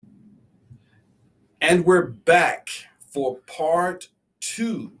And we're back for part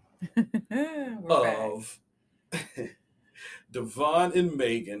two We're back. of Devon and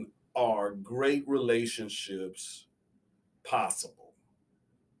Megan. Are great relationships possible?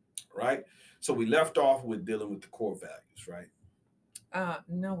 Right? So we left off with dealing with the core values, right?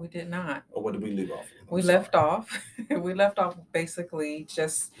 No, we did not. Or what did we leave off with? I'm We sorry. left off. We left off basically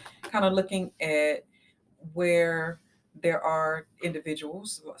just kind of looking at where there are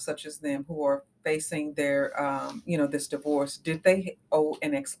individuals such as them who are facing this divorce. Did they owe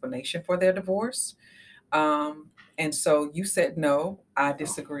an explanation for their divorce? And so you said no. I Oh,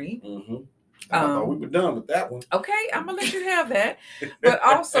 disagree. mm-hmm. I thought we Um, were done with that one. okay, I'm gonna let you have that. But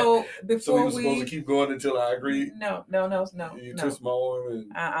also, So we before were supposed to we keep going until I agreed. no, no, no, no, You no. twist my arm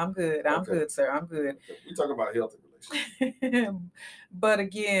and I'm good. I'm okay, good, sir. I'm good. okay. We talk about healthy relationships. But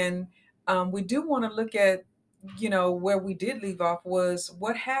again, we do want to look at, where we did leave off was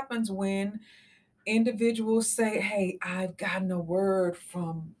what happens when individuals say, "Hey, I've gotten a word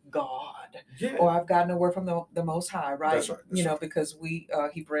from God," Yeah, or "I've gotten a word from the Most High," right? that's right. That's right. Because we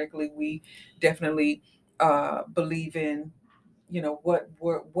Hebraically, we definitely believe in, what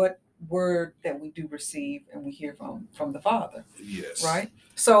word that we do receive and we hear from the Father, Yes. right?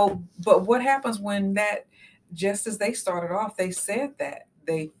 So, but what happens when that, just as they started off, they said that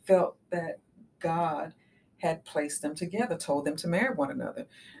they felt that God had placed them together, told them to marry one another.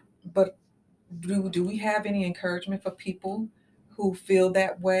 But do we have any encouragement for people who feel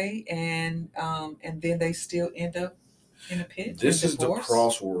that way, and then they still end up in a pit in This is the divorce?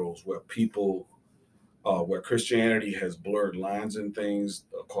 crossroads where people, where Christianity has blurred lines and things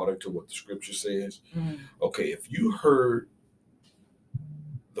according to what the scripture says. Mm, Okay, if you heard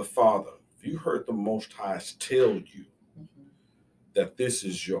the Father, if you heard the Most High tell you mhm, that this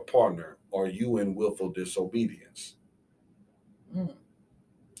is your partner, are you in willful disobedience? mm,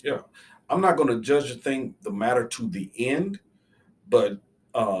 Yeah. I'm not going to judge the matter to the end, but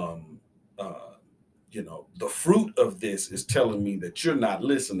um, uh, the fruit of this is telling me that you're not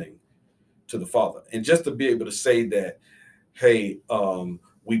listening to the Father. And just to be able to say that, hey,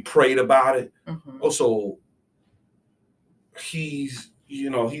 we prayed about it. mhm, Also, he's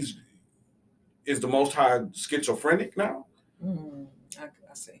is the Most High schizophrenic now? mm.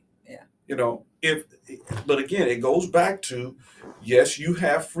 I see. Yeah. If but again, it goes back to yes, you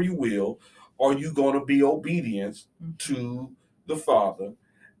have free will. Are you going to be obedient Mhm. to the Father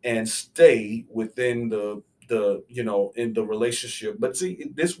and stay within in the relationship? But see,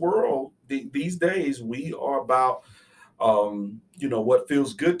 in this world, these days, we are about what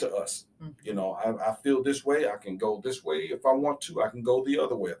feels good to us. Mhm. I feel this way. I can go this way if I want to. I can go the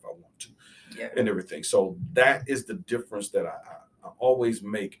other way if I want to, Yeah. and everything. So that is the difference that I always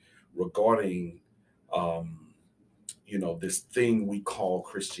make regarding, um, this thing we call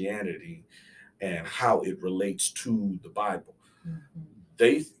Christianity and how it relates to the Bible. Mhm.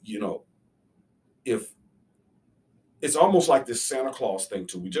 They, if it's almost like this Santa Claus thing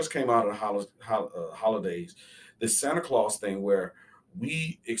too. We just came out of the holidays. This Santa Claus thing where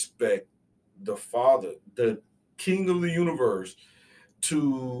we expect the Father, the King of the universe,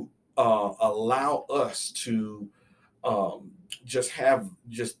 to allow us to just have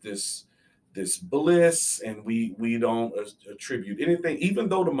just this bliss, and we don't attribute anything. Even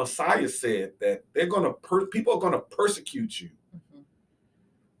though the Messiah said that people are gonna persecute you Mhm.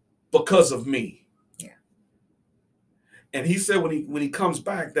 because of me. Yeah. And he said when he comes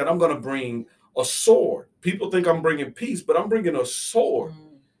back that I'm going to bring a sword. People think I'm bringing peace, but I'm bringing a sword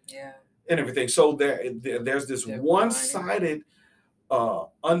Mm, yeah. and everything. So there's this Divine. one-sided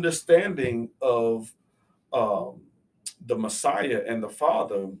understanding of um, the Messiah and the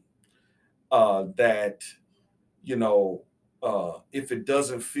Father, that you know if it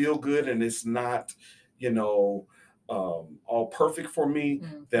doesn't feel good and it's not you know all perfect for me,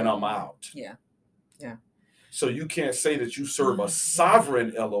 then I'm Mhm. out. Yeah. Yeah. So you can't say that you serve a Mhm.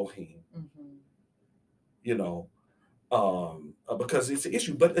 sovereign Elohim, Mhm. you know, because it's an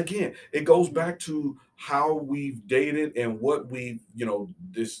issue. But again, it goes back to how we've dated and what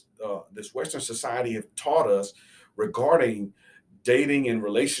this Western society have taught us regarding dating and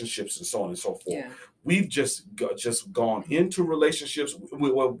relationships and so on and so forth. Yeah. We've just gone into relationships. When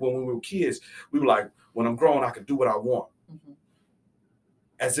we were kids, we were like, when I'm grown, I can do what I want, Mhm.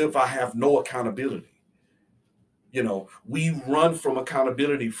 as if I have no accountability. We run from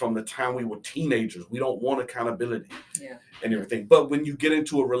accountability from the time we were teenagers. We don't want accountability Yeah. and everything. But when you get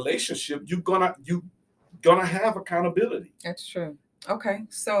into a relationship, you're gonna have accountability. That's true. Okay.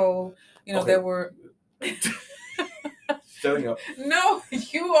 So, Okay. there were Setting up. no,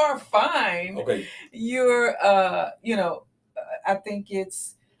 you are fine. Okay. You're I think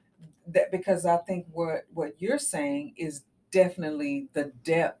it's that because I think what you're saying is definitely the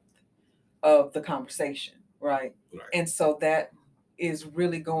depth of the conversation, right? Right. And so that is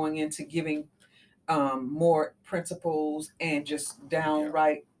really going into giving more principles and just Yeah.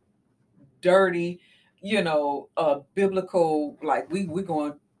 downright dirty, biblical, like we're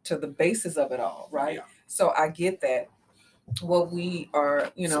going to the basis of it all, right? Yeah. So I get that. What we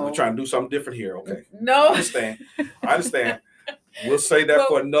are, So we're trying to do something different here. Okay. I no. understand. I understand. We'll say that But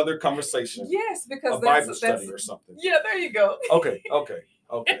for another conversation, yes, because a Bible that's study or something. yeah, there you go. Okay. Okay.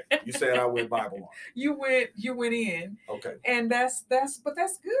 Okay. You said I went Bible on. You went in, Okay. and that's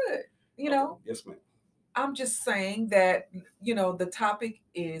good. Okay. Yes, ma'am. I'm just saying that, the topic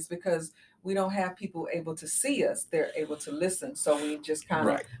is because we don't have people able to see us, they're able to listen. So we just kind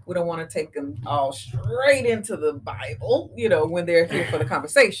of, Right. we don't want to take them all straight into the Bible, when they're here for the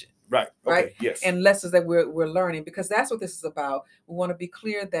conversation. Right. Right. Okay. Yes. And lessons that we're learning, because that's what this is about. We want to be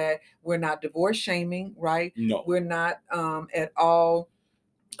clear that we're not divorce shaming, right? No. We're not at all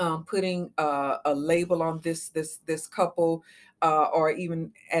putting a label on this couple, or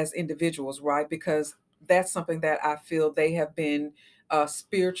even as individuals, right? Because that's something that I feel they have been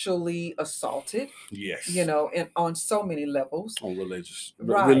spiritually assaulted, Yes. and on so many levels, On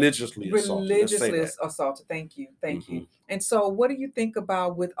right? religiously assaulted. Let's say Religiously that. assaulted. Thank Hmm. you. And so, what do you think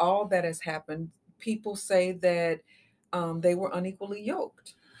about with all that has happened? People say that they were unequally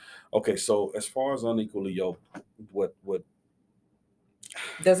yoked. Okay. So as far as unequally yoked, what?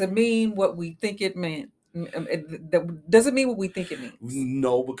 Does it mean what we think it meant? Does it mean what we think it means?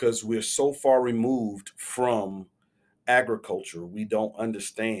 No, because we're so far removed from agriculture, we don't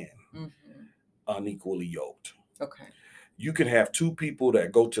understand Hmm. unequally yoked. Okay. You can have two people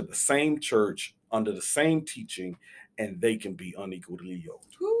that go to the same church under the same teaching, and they can be unequally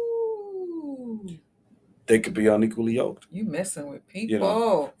yoked. Ooh, They could be unequally yoked. you messing with You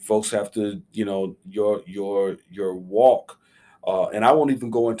know, people. folks have to, your walk, and I won't even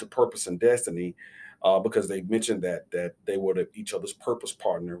go into purpose and destiny, because they mentioned that they were each other's purpose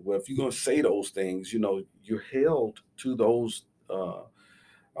partner. Well, if you're going to say those things, you're held to those,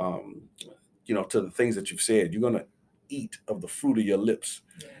 um, to the things that you've said. You're going to eat of the fruit of your lips,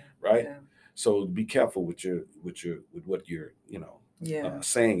 Yeah. right? Yeah. So be careful with what you're Yeah.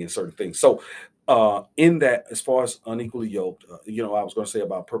 saying in certain things. So in that, as far as unequally yoked, I was going to say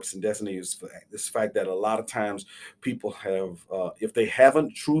about purpose and destiny is this fact that a lot of times people have, if they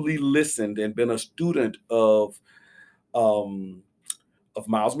haven't truly listened and been a student um, of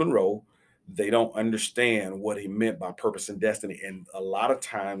Miles Monroe, they don't understand what he meant by purpose and destiny. And a lot of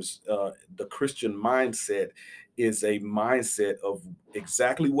times, the Christian mindset is a mindset of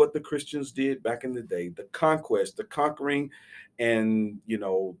exactly what the Christians did back in the day: the conquest, the conquering, and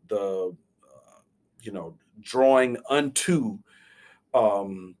drawing unto,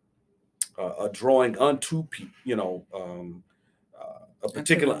 um, a drawing unto people, a Unto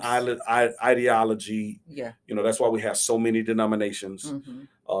particular ideology. Yeah. That's why we have so many denominations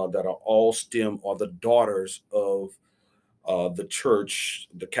Mm-hmm. that are all stem or the daughters of the church,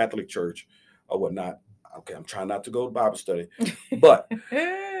 the Catholic Church, or whatnot. Okay, I'm trying not to go to Bible study, but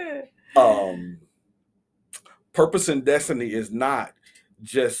um, purpose and destiny is not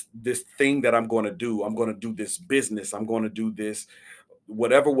just this thing that I'm going to do. I'm going to do this business. I'm going to do this,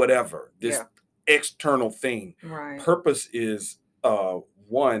 whatever. This Yeah. external thing. Right. Purpose is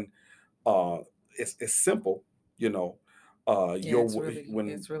one. Uh, it's simple, you know. Yeah. When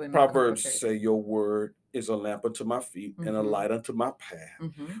It's really not Proverbs complicated. say your word is a lamp unto my feet and a Mm-hmm. light unto my path,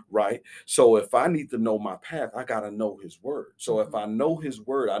 Mm-hmm. right? So if I need to know my path, I got to know his word. So if Mm-hmm. I know his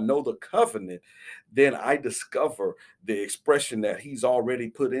word, I know the covenant, then I discover the expression that he's already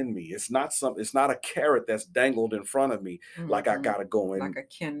put in me. It's not a carrot that's dangled in front of me, like I Mm-hmm. got to go Like in. I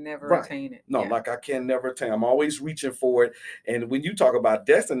can never Right. attain it. No, Yeah. like I can never attain. I'm always reaching for it. And when you talk about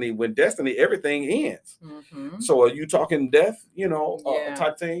destiny, when destiny, everything ends. Mm-hmm. So are you talking death, Yeah.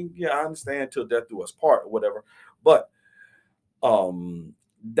 type thing? Yeah, I understand, till death do us part or whatever. But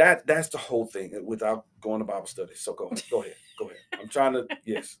that's the whole thing, without going to Bible study. So go ahead. Go ahead. I'm trying to,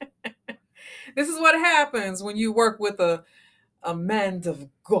 yes. This is what happens when you work with a man of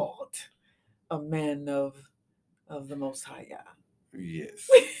God, a man of the Most High. Yes.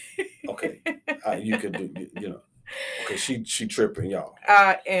 Okay. You could do, okay, she tripping, y'all.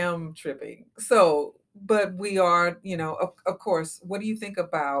 I am tripping. So, but we are, of course. What do you think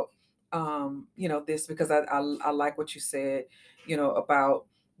about, this? Because I like what you said, about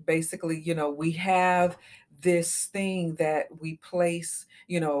basically, we have this thing that we place,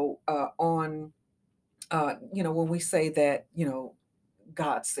 on, when we say that,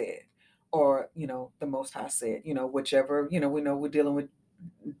 God said, or the Most High said, whichever, we know we're dealing with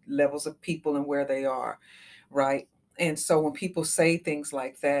levels of people and where they are, right? And so when people say things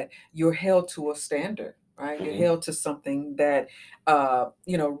like that, you're held to a standard, right? You're Hmm. held to something that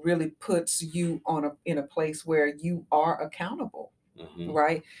really puts you on a in a place where you are accountable, Hmm.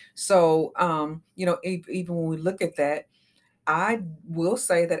 right? So even when we look at that, I will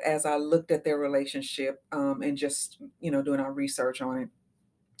say that as I looked at their relationship, and just doing our research on it,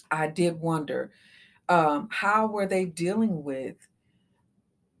 I did wonder, how were they dealing with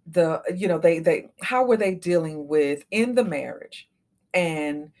they how were they dealing with in the marriage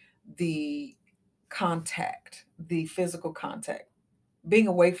and the contact, the physical contact, being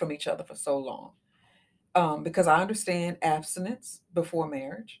away from each other for so long. Because I understand abstinence before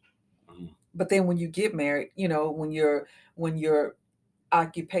marriage, Hmm. but then when you get married, when your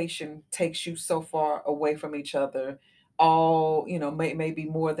occupation takes you so far away from each other, all maybe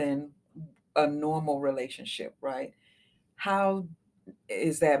more than a normal relationship, right? How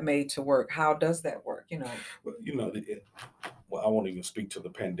is that made to work? How does that work? Well, well, I won't even speak to the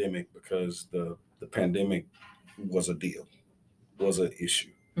pandemic because the pandemic was a deal, was an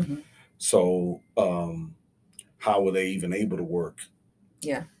issue. Hmm. So how were they even able to work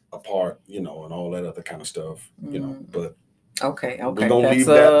Yeah. apart, and all that other kind of stuff, Mm. but Okay. we're Okay. gonna That's leave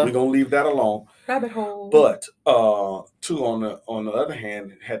that we're gonna leave that alone. rabbit hole. But too, on the other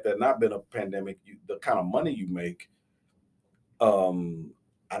hand, had there not been a pandemic, the kind of money you make, um,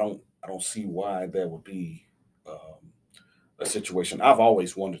 I don't see why there would be a situation. I've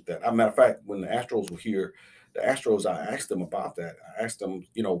always wondered that. As a matter of fact, when the Astros were here, I asked them about that. I asked them,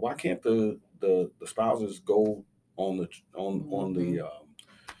 why can't the spouses go on Hmm. the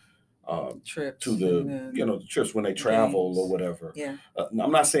to Trips the and the trips when they travel or games. whatever. Yeah.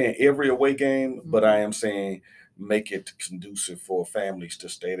 I'm not saying every away game, but I Hmm. am saying make it conducive for families to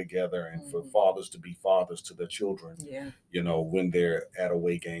stay together and for Hmm. fathers to be fathers to their children. Yeah. When they're at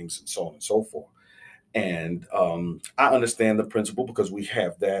away games and so on and so forth. And I understand the principle because we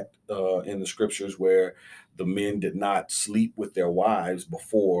have that in the scriptures where the men did not sleep with their wives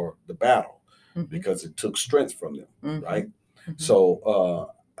before the battle Hmm. because it took strength from them, Hmm. right? Hmm. So,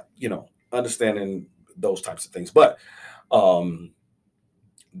 understanding those types of things. But um,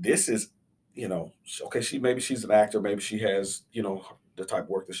 this is, okay, maybe she's an actor, maybe she has, the type of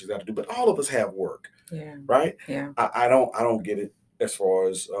work that she's got to do, but all of us have work, Yeah. right? Yeah. I don't get it as far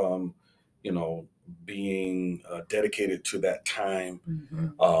as you know being dedicated to that time.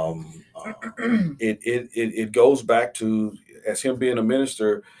 Hmm. Um, it goes back to as him being a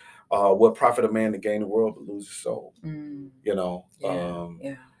minister. What profit a man to gain the world but lose his soul? Mm. You know, Yeah.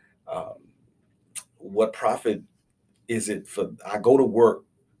 Yeah. um, what profit is it for? I go to work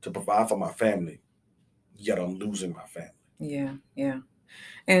to provide for my family, yet I'm losing my family. Yeah. Yeah.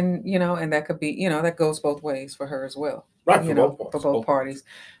 And and that could be, that goes both ways for her as well, Right, for both for parties, both both parties. parties.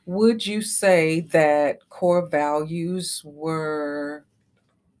 Would you say that core values were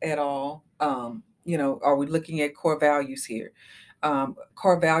at all, are we looking at core values here?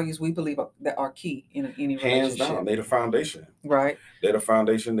 Core values, we believe, that are key in any Hands down, relationship, they're the foundation. right? They're the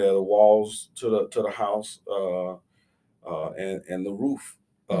foundation. They're the walls to the house, and the roof.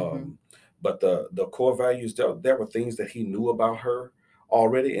 Mm-hmm. But the core values, there were things that he knew about her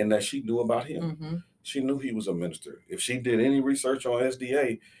already, and that she knew about him. Mm-hmm. She knew he was a minister. If she did any research on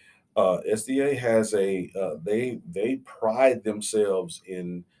SDA, SDA has they pride themselves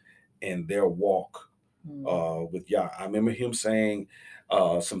in their walk with Yah. I remember him saying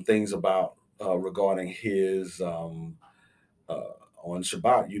some things about regarding his on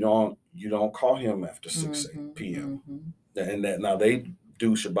Shabbat. You don't call him after six Mm-hmm. p.m. Mm-hmm. And that now they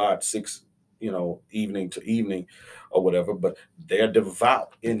do Shabbat six, evening to evening or whatever, but they're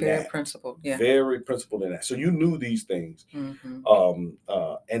devout in Very that, principled. Yeah. very principled in that. So you knew these things. Mm-hmm.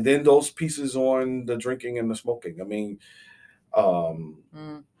 And then those pieces on the drinking and the smoking. I mean, um,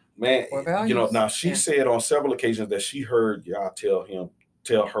 Mm. man, Core values. now she Yeah. said on several occasions that she heard Yah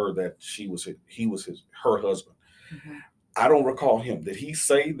tell her that he was her husband. Mm-hmm. I don't recall him. Did he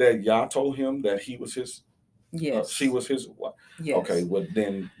say that Yah told him that he was his? She Yes. was his wife. Okay, Yes. well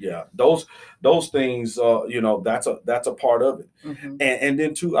then, yeah, those things. That's a part of it. Mm-hmm. And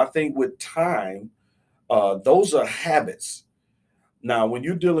then too, I think with time, those are habits. Now, when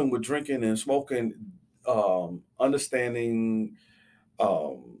you're dealing with drinking and smoking, understanding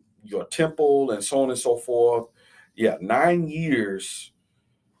um, your temple and so on and so forth. Yeah, 9 years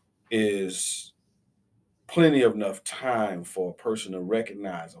is plenty of enough time for a person to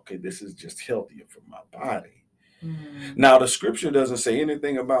recognize, okay, this is just healthier for my body. Mm-hmm. Now, the scripture doesn't say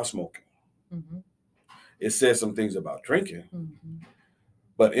anything about smoking. Mm-hmm. It says some things about drinking, Mm-hmm.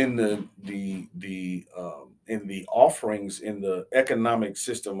 but in the in the offerings in the economic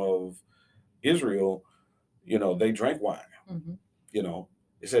system of Israel, they drank wine. Mm-hmm. You know,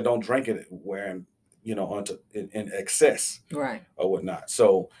 it said don't drink it where onto in excess Right. or whatnot.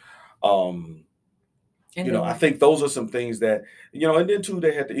 So, um, And I then, think those are some things that and then too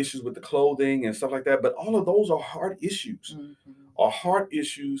they had the issues with the clothing and stuff like that. But all of those are hard issues. mm-hmm. Are hard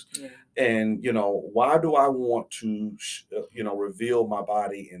issues, Yeah. and why do I want to reveal my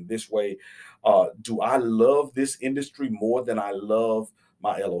body in this way? Do I love this industry more than I love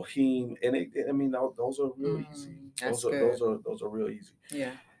my Elohim? And I mean, those are real easy. That's Those are good. real easy.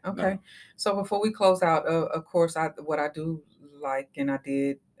 Yeah. Okay. Now, So before we close out, of course, what I do like, and I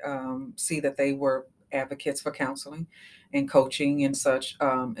did see that they were advocates for counseling and coaching and such.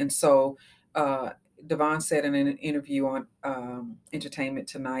 And so uh, Devon said in an interview on Entertainment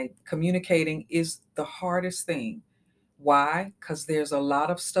Tonight, communicating is the hardest thing. Why? Because there's a lot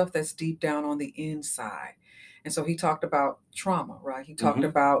of stuff that's deep down on the inside. And so he talked about trauma, right? He talked hmm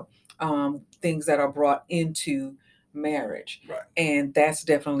about things that are brought into marriage. right. And that's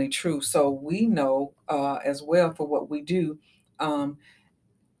definitely true. So we know as well for what we do, um,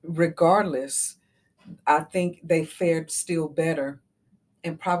 regardless, I think they fared still better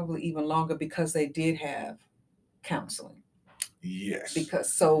and probably even longer because they did have counseling. Yes.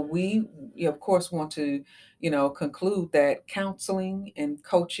 Because so we of course want to conclude that counseling and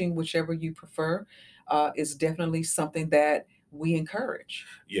coaching, whichever you prefer, is definitely something that we encourage.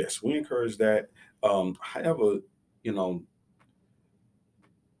 Yes, we encourage that. However, you know,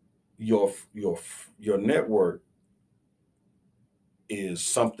 your network is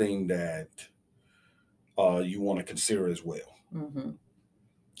something that you want to consider as well. Hmm.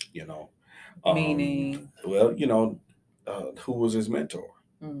 You know, Meaning, well, who was his mentor?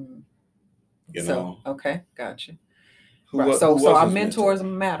 mm, You so know, okay, gotcha. who Right. was So our his mentor? mentors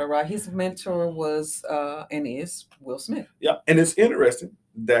matter, right? His mentor was and is Will Smith. Yeah, and it's interesting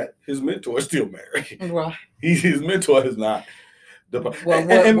that his mentor is still married. Right. His mentor is not. Well,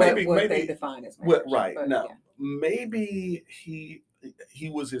 And what they define as what marriage, right but now yeah. maybe he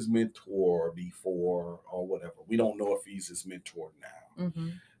was his mentor before or whatever. We don't know if he's his mentor now. Mm-hmm.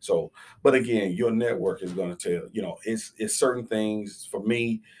 So, but again, your network is going to tell. It's certain things for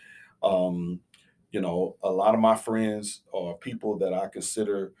me. Um, a lot of my friends are people that I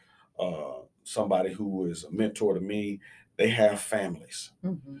consider somebody who is a mentor to me. They have families.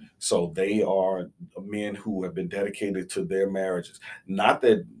 Mm-hmm. So they are men who have been dedicated to their marriages. Not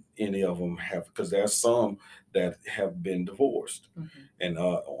that any of them have, because there's some that have been divorced Mm-hmm. and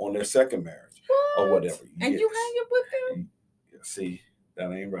on their second marriage or What? whatever. And Yes. you hang up with them? See,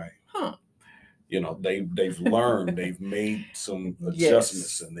 that ain't right. Huh. They've learned, they've made some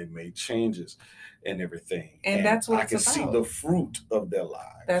adjustments Yes. and they've made changes and everything. And And that's what I it's can see about. the fruit of their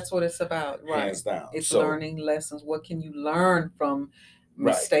lives. That's what it's about, right? Hands down. It's So learning lessons. What can you learn from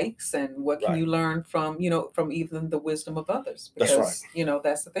right, mistakes, and what can right. you learn from, from even the wisdom of others? That's right. Because,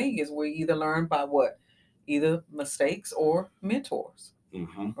 that's the thing, is we either learn by what? Either mistakes or mentors.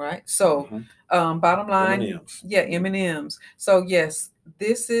 Mm-hmm. Right? So, Mm-hmm. bottom line, M&Ms. yeah, M&Ms. So, yes,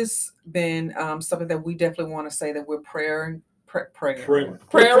 this has been something that we definitely want to say that we're praying. We're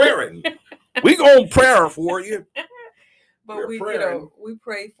praying. We gonna prayer for you. But We're praying. we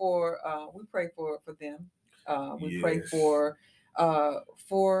pray for them. We pray Yes. for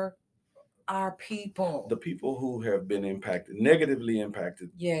our people. The people who have been negatively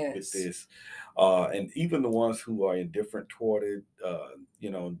impacted Yes. with this, and even the ones who are indifferent toward it.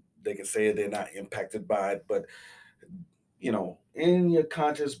 They can say they're not impacted by it, but in your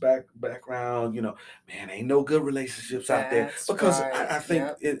conscious background, man, ain't no good relationships out there, That's because right. I think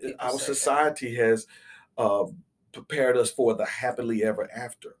Yep. People our say society has uh, prepared us for the happily ever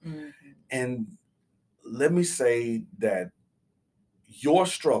after. that. Mm-hmm. And let me say that your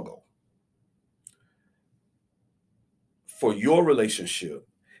struggle for your relationship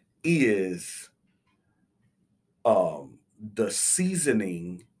is the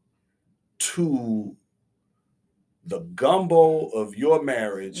seasoning to the gumbo of your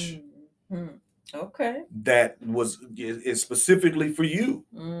marriage. Mm-hmm. Okay. That is specifically for you.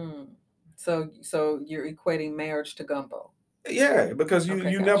 Mm. So you're equating marriage to gumbo. Yeah, because you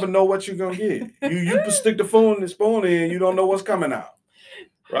Okay, never gotcha. know what you're gonna get. You stick the spoon in, you don't know what's coming out,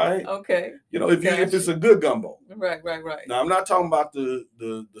 right? Okay. If it's a good gumbo. Right. Now I'm not talking about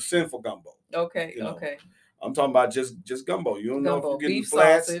the sinful gumbo. Okay. Okay. I'm talking about just gumbo. You don't know if Gumbo, you're getting beef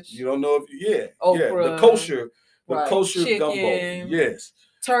flats. sausage. You don't know if Okra. the kosher Right. gumbo. Chicken. Yes.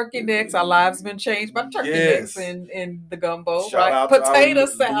 turkey necks. Our lives been changed by turkey necks Yes. in the gumbo, Shout right? out to our Potato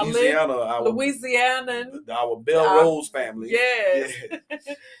salad, Louisiana, Louisiana, our Bell our, Rose family. yes. Yeah.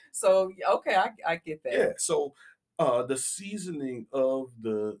 So okay, I get that. Yeah. So the seasoning of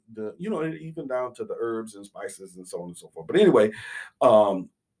the even down to the herbs and spices and so on and so forth. But anyway,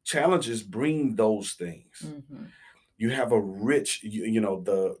 challenges bring those things. Mm-hmm. You have a rich,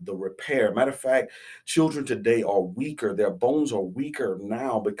 the repair. Matter of fact, children today are weaker. Their bones are weaker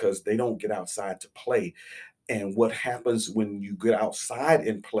now because they don't get outside to play. And what happens when you get outside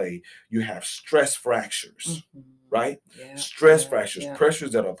and play, you have stress fractures, Mm-hmm. right? Yeah, Stress yeah, fractures, yeah.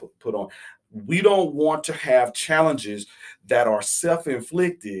 pressures that are put on. We don't want to have challenges that are self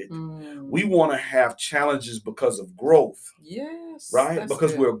inflicted. We want to have challenges because of growth, Yes, right? that's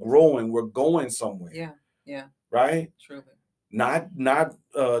Because good. we're growing, we're going somewhere, Yeah, yeah, right? truly. Not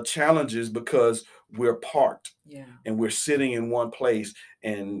challenges because we're parked Yeah. and we're sitting in one place,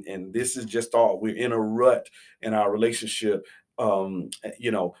 and this is just all, we're in a rut in our relationship.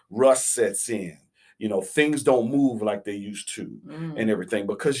 Rust sets in, things don't move like they used to, and Mm. everything,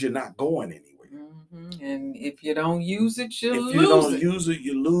 because you're not going anywhere. Mm-hmm. And if you don't use it, you If you lose don't it. use it,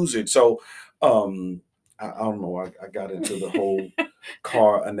 you lose it. So I don't know, I got into the whole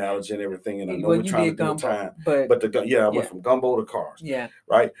car analogy and everything, and I know Well, we're you trying to did do a gumbo, time, but but I went yeah, from gumbo to cars, yeah,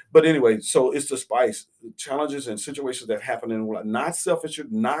 right? But anyway, so it's the spice, challenges and situations that happen in life, not selfish,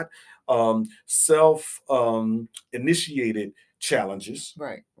 not self initiated challenges,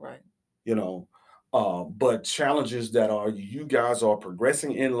 right, right. you know, but challenges that are, you guys are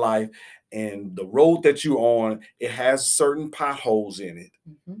progressing in life, and the road that you're on, it has certain potholes in it,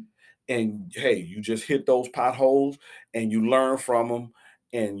 Mm-hmm. and hey, you just hit those potholes and you learn from them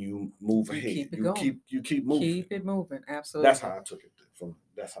and you move You ahead. keep it You going. keep moving. Keep it moving. That's Absolutely. how I took it from.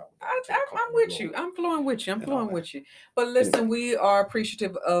 That's how we got I, into the I, car I'm and the with road you. I'm flowing with you. I'm and all flowing that. with you. But listen, Anyway, we are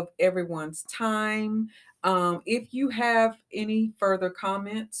appreciative of everyone's time. If you have any further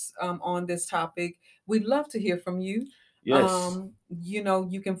comments on this topic, we'd love to hear from you. yes,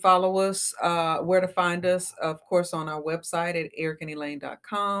 You can follow us, where to find us, of course, on our website at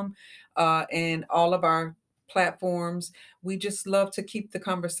ericandelaine.com, and all of our platforms. We just love to keep the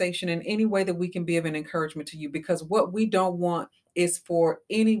conversation in any way that we can be of an encouragement to you, because what we don't want is for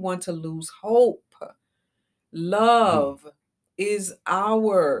anyone to lose hope. mm, Love is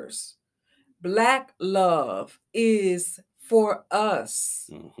ours. Black love is for us,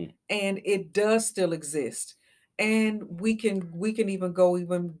 mhm, and it does still exist. And we can even go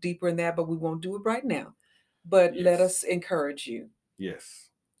even deeper in that, but we won't do it right now. But let yes, us encourage you. yes,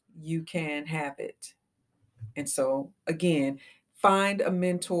 You can have it. And so, again, find a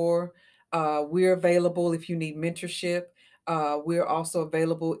mentor. We're available if you need mentorship. We're also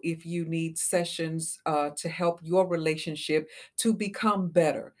available if you need sessions to help your relationship to become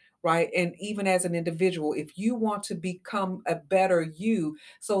better, right? And even as an individual, if you want to become a better you,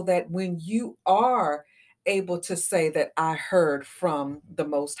 so that when you are able to say that I heard from the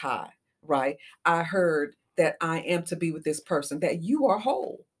Most High, right? I heard that I am to be with this person, that you are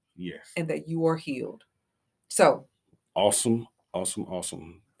whole yes. and that you are healed. So, Awesome, awesome,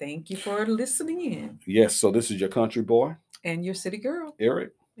 awesome. thank you for listening in. Yes. So this is your country boy, And your city girl,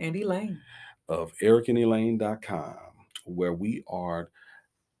 Eric Andy Lane. of ericandelaine.com, where we are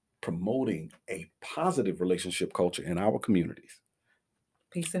promoting a positive relationship culture in our communities.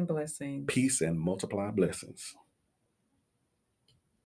 Peace and blessings. Peace and multiply blessings.